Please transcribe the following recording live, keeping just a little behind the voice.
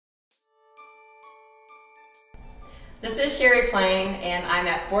This is Sherry Plain, and I'm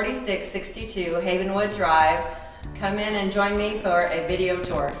at 4662 Havenwood Drive. Come in and join me for a video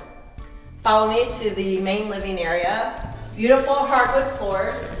tour. Follow me to the main living area. Beautiful hardwood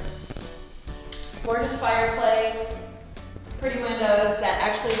floors, gorgeous fireplace, pretty windows that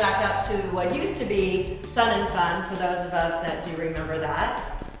actually back up to what used to be Sun and Fun, for those of us that do remember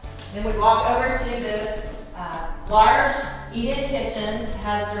that. Then we walk over to this large eat-in kitchen. It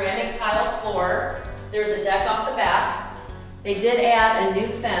has ceramic tile floor. There's a deck off the back. They did add a new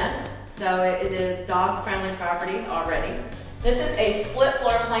fence, so it is dog-friendly property already. This is a split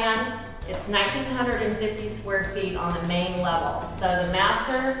floor plan. It's 1,950 square feet on the main level. So the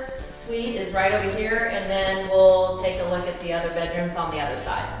master suite is right over here, and then we'll take a look at the other bedrooms on the other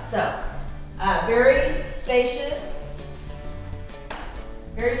side. So, very spacious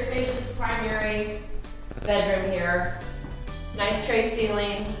primary bedroom here. Nice tray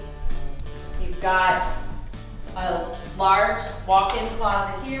ceiling. You've got a large walk-in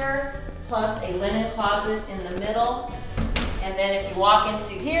closet here, plus a linen closet in the middle. And then if you walk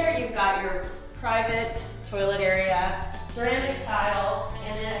into here, you've got your private toilet area, ceramic tile,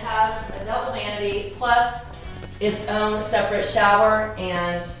 and then it has a double vanity, plus its own separate shower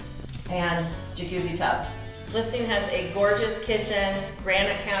and jacuzzi tub. Listing has a gorgeous kitchen,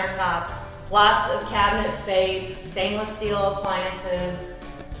 granite countertops, lots of cabinet space, stainless steel appliances,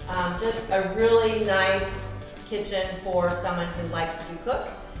 just a really nice kitchen for someone who likes to cook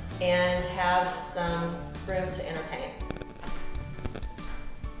and have some room to entertain.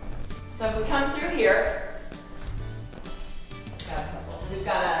 So if we come through here, we've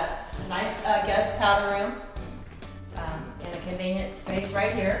got a nice guest powder room and a convenient space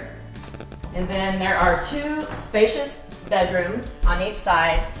right here. And then there are two spacious bedrooms on each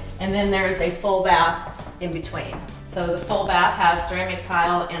side, and then there's a full bath in between. So the full bath has ceramic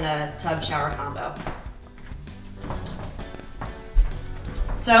tile and a tub shower combo.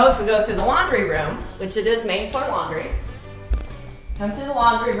 So if we go through the laundry room, which it is main floor laundry, come through the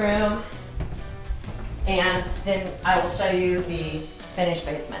laundry room, and then I will show you the finished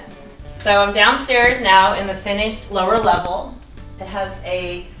basement. So I'm downstairs now in the finished lower level. It has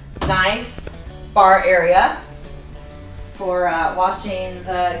a nice bar area for watching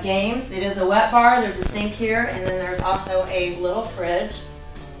the games. It is a wet bar. There's a sink here, and then there's also a little fridge.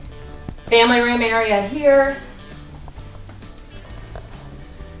 Family room area here.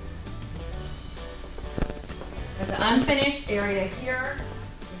 There's an unfinished area here.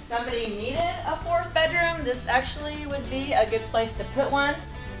 If somebody needed a fourth bedroom, this actually would be a good place to put one.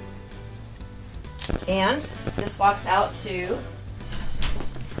 And this walks out to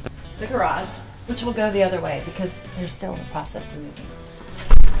the garage, which will go the other way because they're still in the process of moving.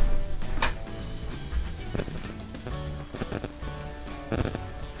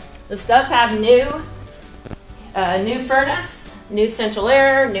 This does have new furnace, new central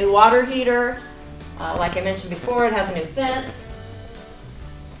air, new water heater. Like I mentioned before, it has a new fence.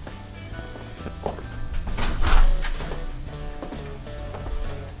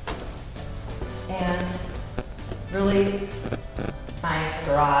 And really nice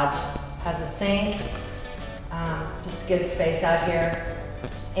garage. Has a sink, just good space out here,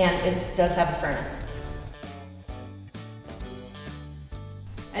 and it does have a furnace.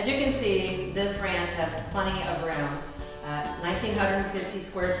 As you can see, this ranch has plenty of room. 1,950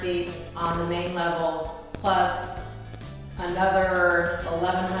 square feet on the main level, plus another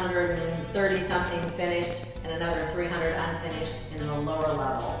 1,130 something finished and another 300 unfinished in the lower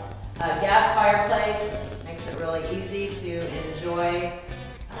level. Gas fireplace makes it really easy to enjoy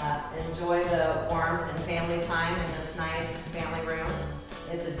the warmth and family time in this nice family room.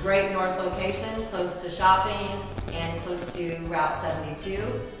 It's a great north location, close to shopping and close to Route 72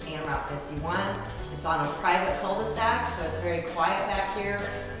 and Route 51. It's on a private cul-de-sac, so it's very quiet back here.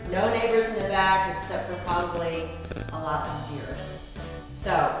 No neighbors in the back except for probably a lot of deer.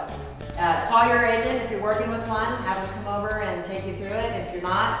 So call your agent if you're working with one, have them come over and take you through it. If you're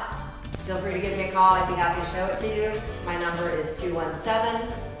not, feel free to give me a call. I'd be happy to show it to you. My number is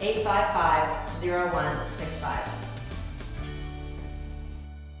 217-855-0165.